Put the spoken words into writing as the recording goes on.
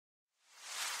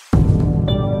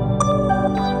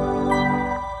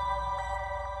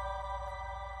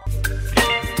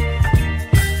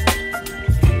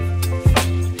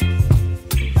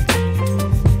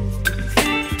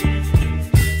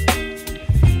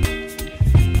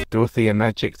Dorothy, a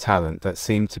magic talent that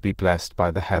seemed to be blessed by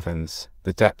the heavens.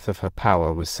 The depth of her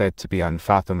power was said to be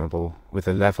unfathomable, with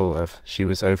a level of, she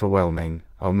was overwhelming.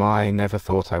 Oh my, I never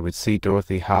thought I would see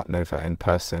Dorothy Hartnova in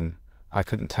person. I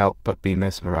couldn't help but be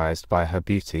mesmerized by her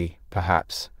beauty,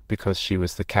 perhaps, because she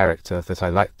was the character that I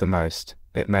liked the most.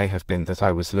 It may have been that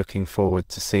I was looking forward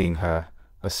to seeing her.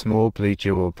 A small blue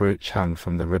jewel brooch hung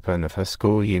from the ribbon of her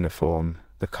school uniform.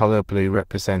 The color blue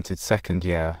represented second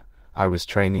year. I was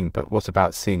training, but what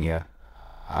about senior?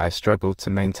 I struggled to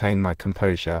maintain my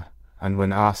composure, and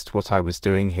when asked what I was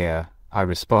doing here, I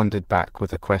responded back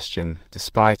with a question.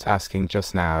 Despite asking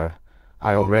just now,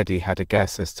 I already had a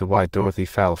guess as to why Dorothy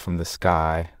fell from the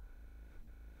sky.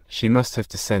 She must have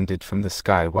descended from the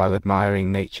sky while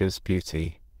admiring nature's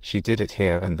beauty. She did it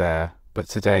here and there, but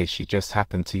today she just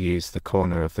happened to use the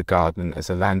corner of the garden as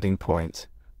a landing point.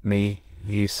 Me,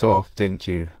 you saw, didn't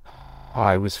you?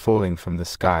 I was falling from the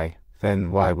sky.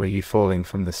 Then why were you falling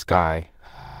from the sky?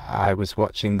 I was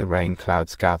watching the rain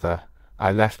clouds gather.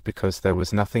 I left because there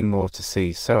was nothing more to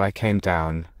see, so I came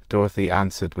down, Dorothy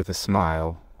answered with a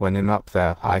smile. When I'm up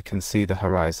there, I can see the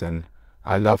horizon.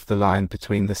 I love the line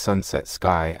between the sunset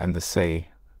sky and the sea.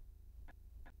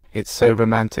 It's so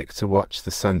romantic to watch the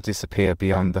sun disappear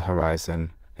beyond the horizon.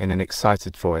 In an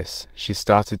excited voice, she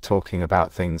started talking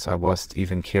about things I wasn't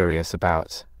even curious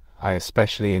about. I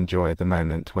especially enjoy the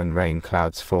moment when rain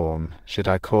clouds form. Should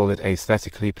I call it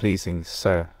aesthetically pleasing?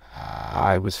 So,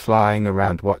 I was flying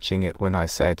around watching it when I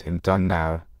said, I'm done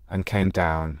now, and came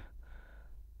down.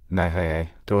 Nah,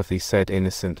 Dorothy said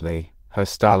innocently. Her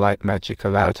starlight magic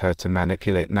allowed her to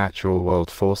manipulate natural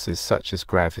world forces such as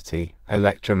gravity,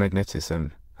 electromagnetism,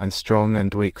 and strong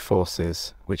and weak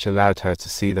forces, which allowed her to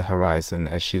see the horizon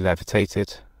as she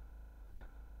levitated.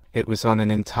 It was on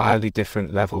an entirely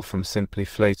different level from simply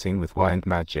floating with wind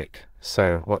magic.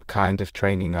 So, what kind of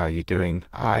training are you doing?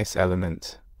 Ice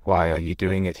element. Why are you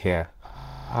doing it here?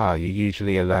 Are you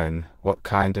usually alone? What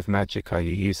kind of magic are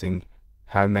you using?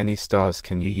 How many stars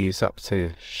can you use up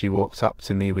to? She walked up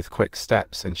to me with quick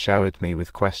steps and showered me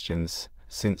with questions.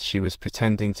 Since she was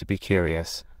pretending to be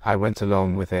curious, I went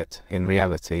along with it. In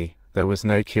reality, there was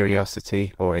no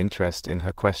curiosity or interest in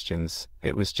her questions.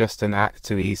 It was just an act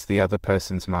to ease the other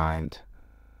person's mind.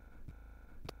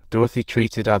 Dorothy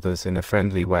treated others in a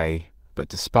friendly way, but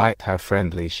despite how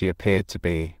friendly she appeared to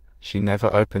be, she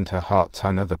never opened her heart to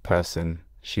another person.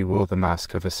 She wore the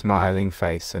mask of a smiling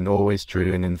face and always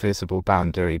drew an invisible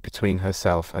boundary between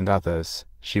herself and others.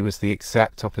 She was the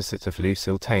exact opposite of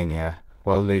Lucille Tania.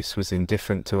 While Luce was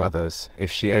indifferent to others,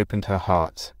 if she opened her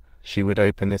heart, she would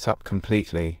open it up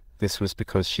completely. This was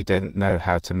because she didn't know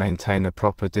how to maintain a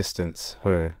proper distance.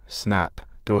 Snap.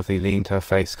 Dorothy leaned her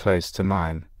face close to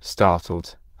mine.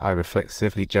 Startled, I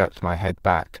reflexively jerked my head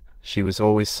back. She was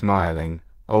always smiling,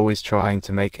 always trying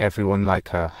to make everyone like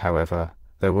her. However,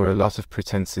 there were a lot of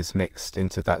pretenses mixed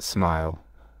into that smile.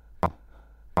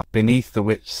 Beneath the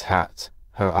witch's hat,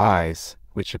 her eyes,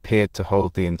 which appeared to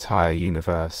hold the entire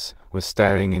universe, were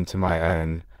staring into my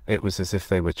own. It was as if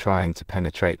they were trying to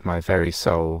penetrate my very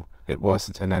soul. It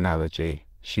wasn't an analogy.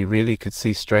 She really could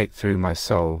see straight through my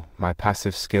soul, my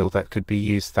passive skill that could be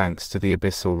used thanks to the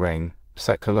abyssal ring.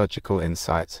 Psychological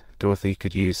insight. Dorothy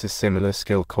could use a similar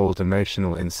skill called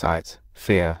emotional insight.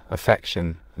 Fear,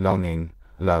 affection, longing,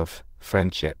 love,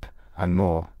 friendship, and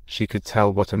more. She could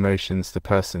tell what emotions the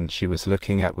person she was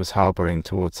looking at was harboring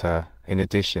towards her. In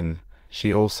addition,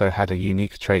 she also had a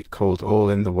unique trait called All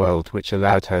in the World, which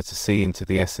allowed her to see into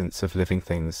the essence of living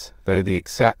things. Though the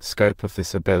exact scope of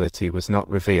this ability was not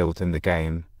revealed in the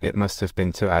game, it must have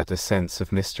been to add a sense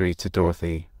of mystery to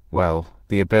Dorothy. Well,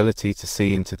 the ability to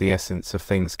see into the essence of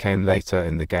things came later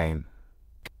in the game.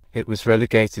 It was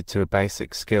relegated to a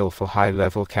basic skill for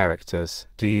high-level characters.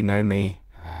 Do you know me?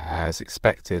 As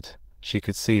expected, she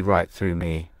could see right through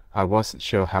me. I wasn't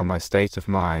sure how my state of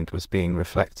mind was being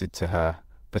reflected to her,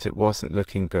 but it wasn't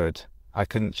looking good. I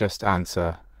couldn't just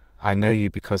answer, I know you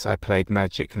because I played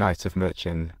Magic Knight of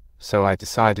Merchin, so I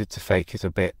decided to fake it a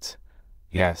bit.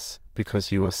 Yes,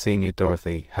 because you are Senior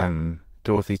Dorothy.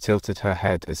 Dorothy tilted her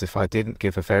head as if I didn't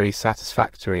give a very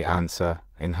satisfactory answer.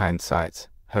 In hindsight,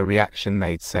 her reaction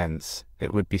made sense.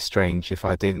 It would be strange if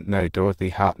I didn't know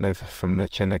Dorothy Hartnova from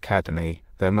Merchin Academy.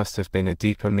 There must have been a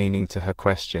deeper meaning to her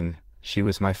question. She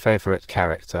was my favorite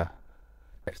character.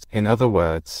 In other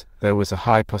words, there was a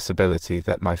high possibility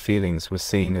that my feelings were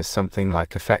seen as something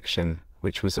like affection,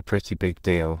 which was a pretty big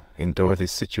deal. In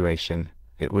Dorothy's situation,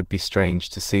 it would be strange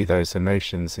to see those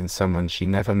emotions in someone she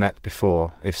never met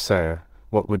before. If so,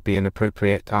 what would be an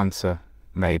appropriate answer?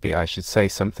 Maybe I should say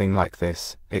something like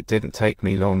this. It didn't take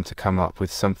me long to come up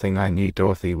with something I knew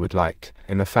Dorothy would like.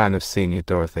 I'm a fan of Senior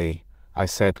Dorothy. I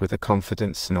said with a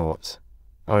confident snort.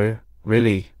 Oh,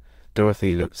 really?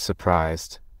 Dorothy looked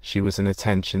surprised. She was an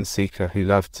attention seeker who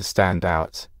loved to stand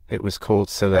out. It was called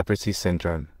celebrity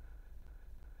syndrome.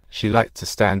 She liked to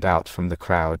stand out from the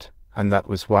crowd, and that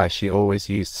was why she always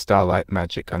used starlight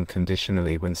magic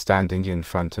unconditionally when standing in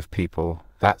front of people.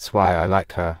 That's why I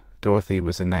like her. Dorothy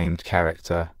was a named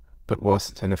character, but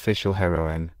wasn't an official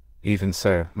heroine. Even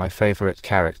so, my favorite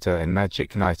character in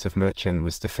Magic Knight of Merchin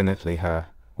was definitely her.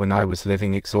 When I was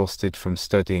living exhausted from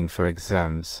studying for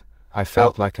exams, I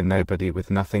felt like a nobody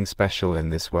with nothing special in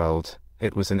this world.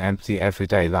 It was an empty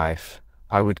everyday life.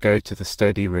 I would go to the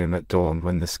study room at dawn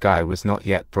when the sky was not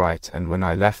yet bright, and when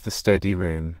I left the study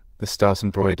room, the stars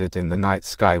embroidered in the night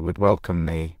sky would welcome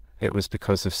me. It was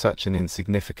because of such an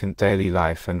insignificant daily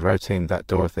life and routine that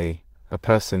Dorothy, a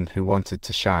person who wanted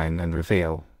to shine and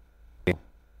reveal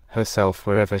herself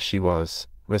wherever she was,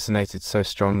 resonated so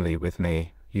strongly with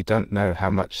me. You don't know how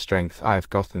much strength I've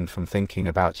gotten from thinking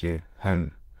about you.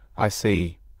 I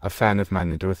see. A fan of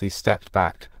mine. Dorothy stepped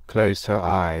back, closed her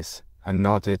eyes, and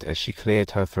nodded as she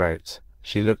cleared her throat.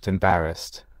 She looked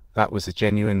embarrassed. That was a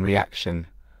genuine reaction.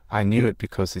 I knew it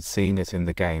because I'd seen it in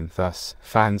the game. Thus,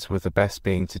 fans were the best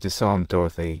being to disarm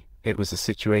Dorothy. It was a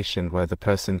situation where the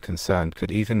person concerned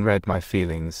could even read my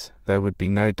feelings. There would be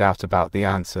no doubt about the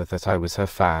answer that I was her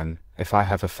fan. If I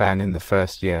have a fan in the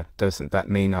first year, doesn't that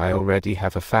mean I already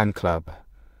have a fan club?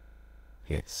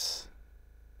 Yes.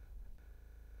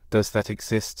 Does that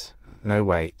exist? No,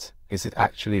 wait. Is it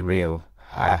actually real?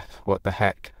 What the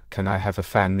heck? Can I have a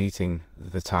fan meeting?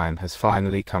 The time has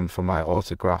finally come for my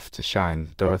autograph to shine.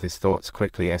 Dorothy's thoughts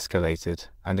quickly escalated,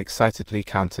 and excitedly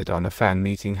counted on a fan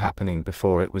meeting happening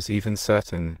before it was even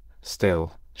certain.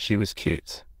 Still, she was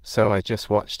cute, so I just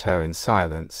watched her in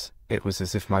silence. It was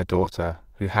as if my daughter,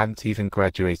 who hadn't even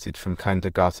graduated from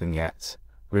kindergarten yet,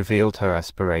 revealed her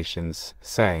aspirations,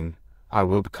 saying, "I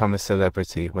will become a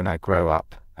celebrity when I grow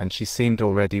up," and she seemed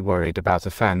already worried about a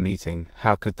fan meeting.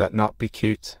 How could that not be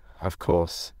cute? Of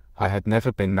course. I had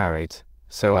never been married,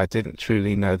 so I didn't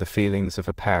truly know the feelings of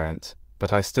a parent,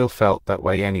 but I still felt that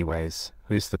way anyways.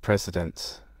 Who's the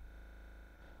president?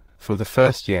 For the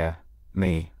first year,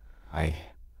 me.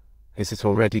 Is it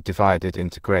already divided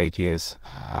into grade years?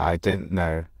 I didn't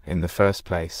know, in the first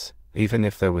place. Even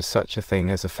if there was such a thing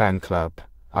as a fan club,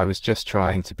 I was just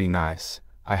trying to be nice.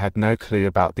 I had no clue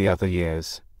about the other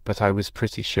years, but I was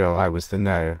pretty sure I was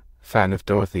the fan of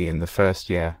Dorothy in the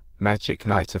first year, Magic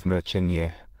Knight of Merchin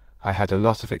year. I had a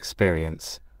lot of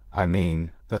experience. I mean,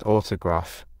 that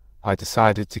autograph. I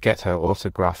decided to get her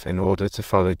autograph in order to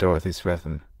follow Dorothy's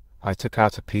rhythm. I took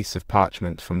out a piece of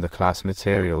parchment from the class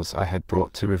materials I had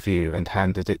brought to review and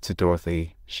handed it to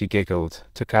Dorothy. She giggled,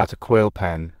 took out a quill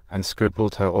pen, and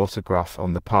scribbled her autograph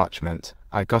on the parchment.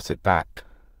 I got it back.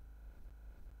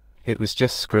 It was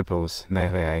just scribbles.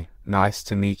 Nice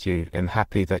to meet you. I'm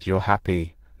happy that you're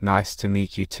happy. Nice to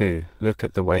meet you too. Look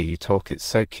at the way you talk, it's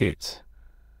so cute.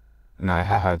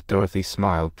 Dorothy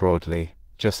smiled broadly.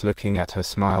 Just looking at her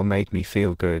smile made me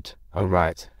feel good. Oh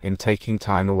right, in taking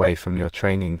time away from your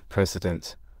training,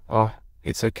 President. Oh,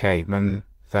 it's okay,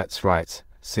 that's right.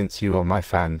 Since you are my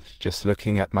fan, just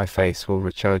looking at my face will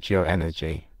recharge your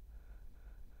energy.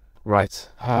 Right.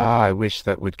 I wish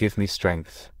that would give me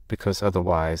strength, because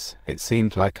otherwise, it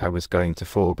seemed like I was going to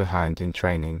fall behind in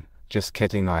training. Just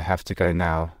kidding, I have to go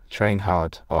now. Train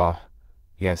hard.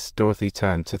 Yes. Dorothy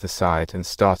turned to the side and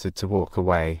started to walk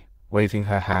away, waving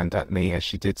her hand at me as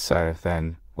she did so.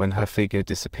 Then, when her figure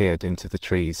disappeared into the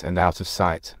trees and out of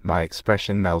sight, my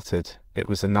expression melted. It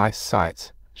was a nice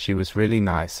sight. She was really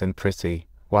nice and pretty.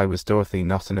 Why was Dorothy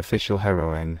not an official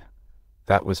heroine?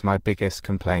 That was my biggest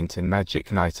complaint in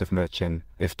Magic Knight of Merchin.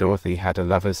 If Dorothy had a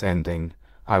lover's ending,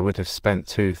 I would have spent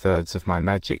 2/3 of my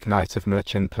Magic Knight of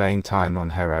Merchin playing time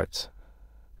on her.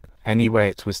 Anyway,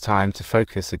 it was time to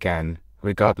focus again.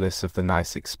 Regardless of the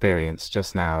nice experience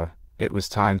just now, it was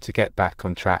time to get back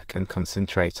on track and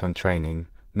concentrate on training.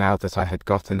 Now that I had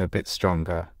gotten a bit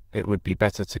stronger, it would be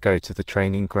better to go to the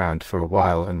training ground for a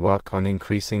while and work on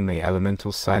increasing the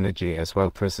elemental synergy as well,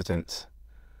 President.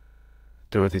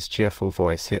 Dorothy's cheerful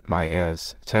voice hit my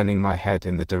ears. Turning my head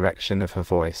in the direction of her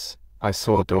voice, I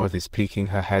saw Dorothy peeking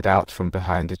her head out from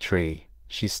behind a tree.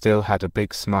 She still had a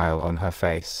big smile on her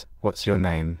face. What's your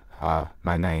name?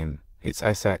 My name. It's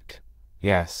Isaac.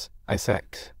 Yes,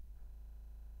 Isaac.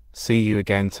 See you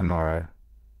again tomorrow.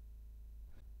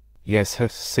 Yes,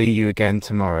 see you again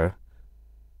tomorrow.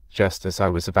 Just as I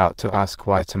was about to ask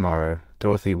why tomorrow,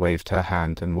 Dorothy waved her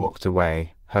hand and walked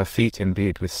away, her feet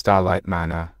imbued with starlight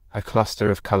mana. A cluster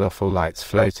of colorful lights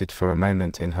floated for a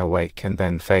moment in her wake and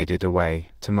then faded away.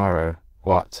 Tomorrow?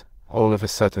 What? All of a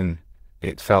sudden,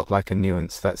 It felt like a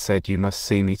nuance that said you must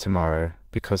see me tomorrow,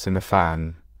 because I'm a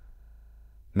fan.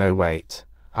 No wait,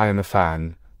 I am a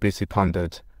fan, Booty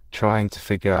pondered, trying to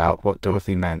figure out what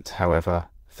Dorothy meant. However,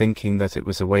 thinking that it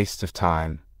was a waste of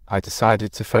time, I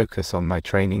decided to focus on my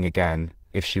training again.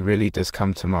 If she really does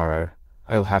come tomorrow,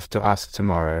 I'll have to ask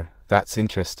tomorrow. That's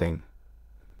interesting.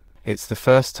 It's the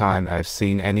first time I've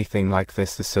seen anything like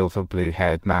this. The silver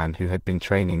blue-haired man who had been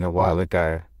training a while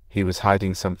ago, he was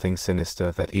hiding something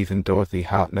sinister that even Dorothy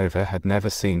Hartnova had never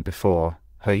seen before.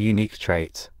 Her unique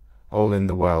trait, all in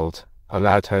the world,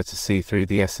 allowed her to see through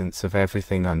the essence of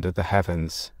everything under the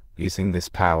heavens. Using this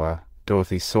power,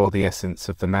 Dorothy saw the essence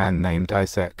of the man named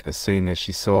Isaac. As soon as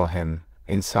she saw him,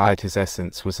 inside his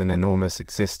essence was an enormous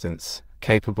existence,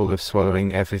 capable of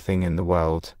swallowing everything in the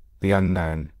world, the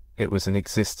unknown. It was an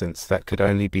existence that could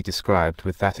only be described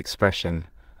with that expression,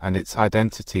 and its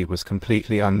identity was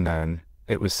completely unknown.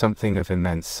 It was something of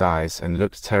immense size and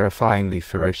looked terrifyingly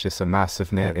ferocious, a mass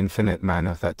of near-infinite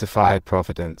mana that defied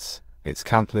providence. Its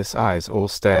countless eyes all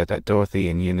stared at Dorothy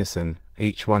in unison,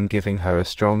 each one giving her a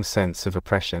strong sense of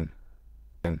oppression.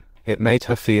 It made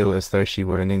her feel as though she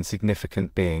were an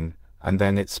insignificant being, and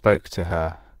then it spoke to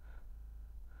her.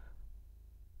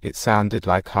 It sounded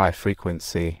like high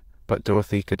frequency, but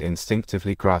Dorothy could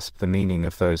instinctively grasp the meaning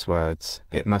of those words.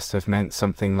 It must have meant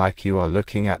something like, "You are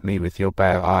looking at me with your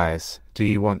bare eyes. Do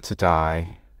you want to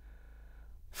die?"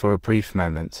 For a brief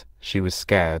moment, she was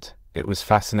scared. It was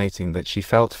fascinating that she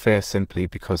felt fear simply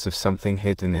because of something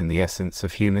hidden in the essence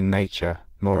of human nature.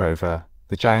 Moreover,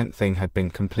 the giant thing had been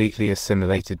completely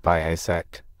assimilated by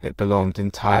Isaac. It belonged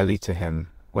entirely to him.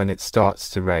 When it starts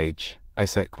to rage,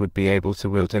 Isaac would be able to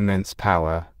wield immense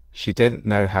power. She didn't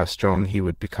know how strong he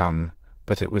would become,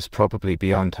 but it was probably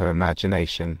beyond her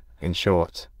imagination. In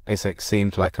short, Isaac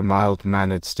seemed like a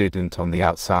mild-mannered student on the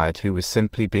outside who was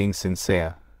simply being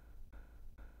sincere.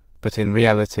 But in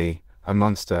reality, a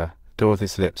monster.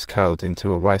 Dorothy's lips curled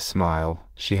into a wry smile.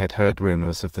 She had heard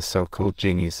rumors of the so-called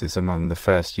geniuses among the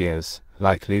first years,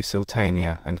 like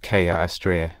Luciltania and Kea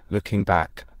Astrea. Looking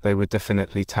back, they were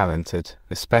definitely talented,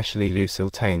 especially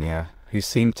Luciltania, who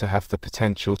seemed to have the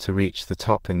potential to reach the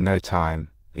top in no time.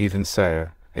 Even so,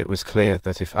 it was clear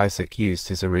that if Isaac used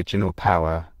his original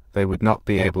power, they would not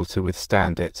be able to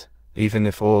withstand it, even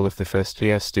if all of the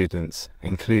first-year students,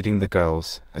 including the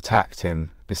girls, attacked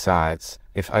him. Besides,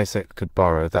 if Isaac could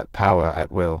borrow that power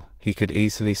at will, he could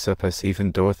easily surpass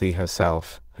even Dorothy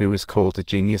herself, who was called a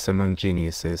genius among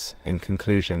geniuses. In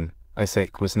conclusion,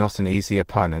 Isaac was not an easy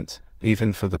opponent,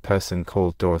 even for the person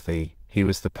called Dorothy. He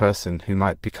was the person who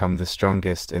might become the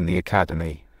strongest in the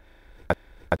academy.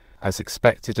 As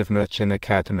expected of Merchant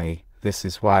Academy, this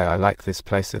is why I like this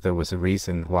place. There was a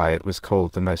reason why it was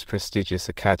called the most prestigious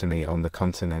academy on the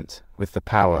continent. With the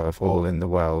power of all in the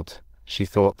world, she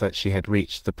thought that she had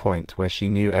reached the point where she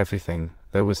knew everything.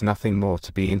 There was nothing more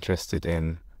to be interested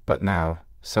in. But now,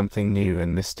 something new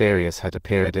and mysterious had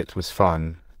appeared. It was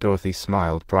fun. Dorothy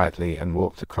smiled brightly and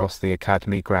walked across the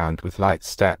academy ground with light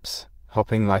steps,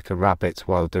 hopping like a rabbit.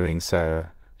 While doing so,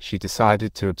 she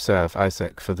decided to observe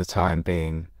Isaac for the time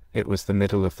being. It was the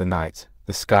middle of the night.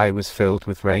 The sky was filled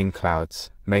with rain clouds,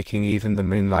 making even the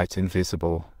moonlight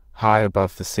invisible. High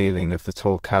above the ceiling of the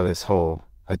tall Callis Hall,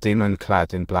 a demon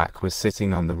clad in black was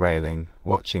sitting on the railing,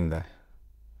 watching the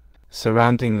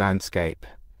surrounding landscape.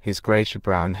 His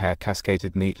grayish-brown hair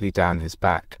cascaded neatly down his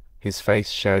back, his face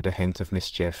showed a hint of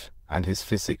mischief, and his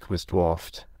physique was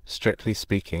dwarfed. Strictly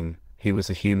speaking, he was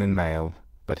a human male,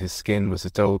 but his skin was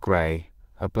a dull gray.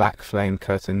 A black flame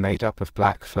curtain made up of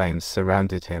black flames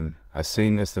surrounded him. As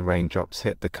soon as the raindrops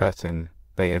hit the curtain,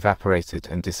 they evaporated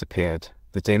and disappeared.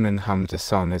 The demon hummed a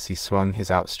song as he swung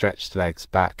his outstretched legs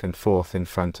back and forth in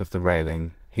front of the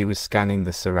railing. He was scanning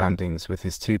the surroundings with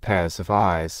his two pairs of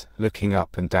eyes, looking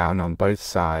up and down on both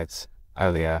sides.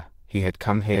 Earlier, he had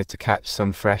come here to catch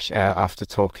some fresh air after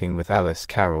talking with Alice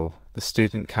Carroll, the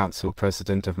student council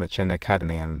president of Merchant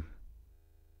Academy.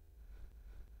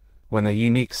 When a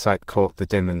unique sight caught the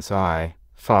demon's eye,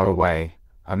 far away,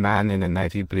 a man in a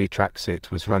navy blue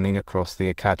tracksuit was running across the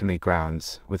academy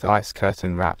grounds, with ice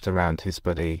curtain wrapped around his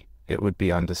body. It would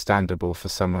be understandable for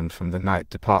someone from the night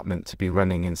department to be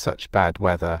running in such bad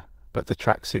weather, but the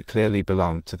tracksuit clearly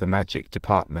belonged to the magic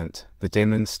department. The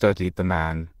demon studied the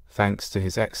man. Thanks to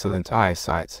his excellent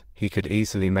eyesight, he could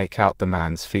easily make out the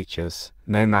man's features,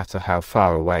 no matter how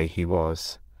far away he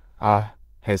was. "Ah,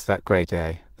 here's that grey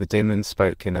day," the demon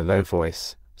spoke in a low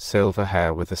voice. Silver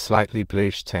hair with a slightly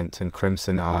bluish tint and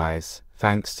crimson eyes.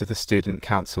 Thanks to the student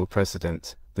council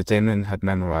president, the demon had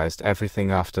memorized everything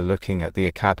after looking at the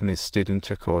academy's student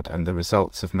record and the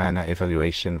results of mana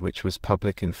evaluation, which was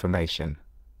public information.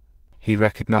 He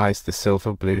recognized the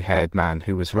silver-blue-haired man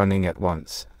who was running at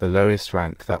once, the lowest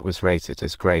rank that was rated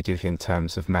as graded in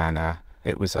terms of mana.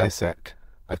 It was Isaac,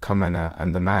 a commoner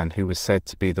and the man who was said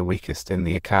to be the weakest in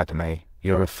the academy.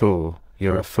 "You're a fool,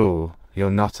 you're a fool,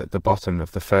 you're not at the bottom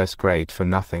of the first grade for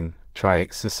nothing. Try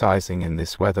exercising in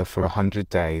this weather for 100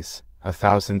 days,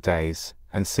 1,000 days,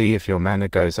 and see if your mana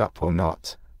goes up or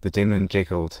not." The demon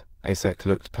giggled. Isaac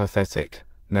looked pathetic.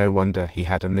 No wonder he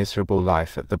had a miserable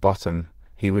life at the bottom.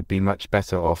 He would be much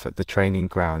better off at the training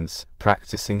grounds,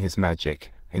 practicing his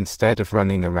magic, instead of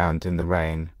running around in the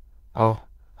rain. "Oh,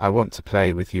 I want to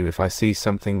play with you if I see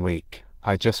something weak.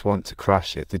 I just want to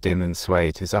crush it." The demon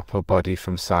swayed his upper body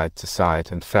from side to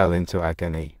side and fell into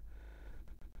agony.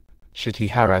 Should he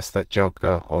harass that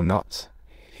jogger or not?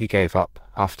 He gave up.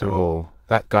 After all,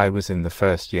 that guy was in the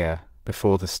first year,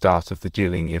 before the start of the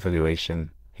dueling evaluation.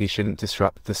 He shouldn't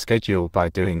disrupt the schedule by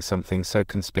doing something so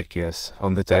conspicuous.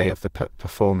 On the day of the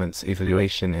performance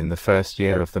evaluation in the first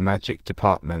year of the magic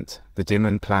department, the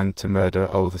demon planned to murder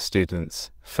all the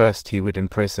students. First he would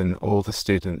imprison all the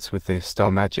students with the Star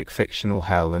Magic fictional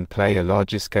hell and play a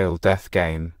larger-scale death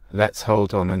game. Let's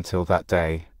hold on until that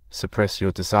day. Suppress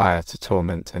your desire to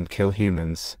torment and kill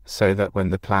humans, so that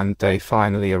when the planned day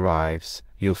finally arrives,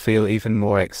 you'll feel even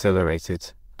more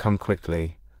exhilarated. Come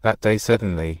quickly. That day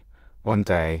suddenly. One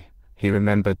day, he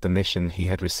remembered the mission he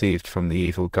had received from the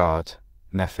evil god,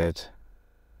 Nephid.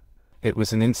 It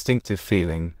was an instinctive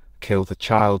feeling: kill the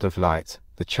Child of Light.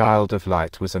 The Child of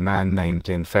Light was a man named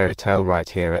in fairy tale right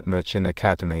here at Merchant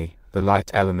Academy. The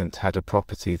light element had a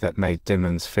property that made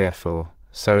demons fearful,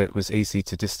 so it was easy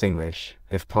to distinguish.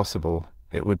 If possible,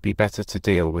 it would be better to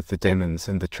deal with the demons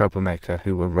and the troublemaker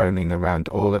who were roaming around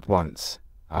all at once.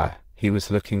 He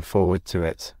was looking forward to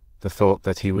it. The thought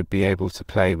that he would be able to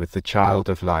play with the Child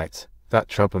of Light, that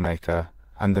troublemaker,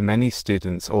 and the many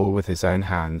students all with his own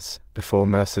hands, before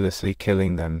mercilessly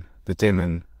killing them. The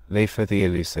demon, Lefa the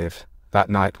Elusive.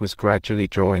 That night was gradually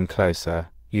drawing closer.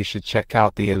 You should check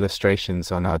out the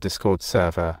illustrations on our Discord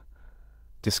server.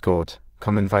 Discord,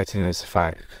 come invite in as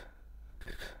fact.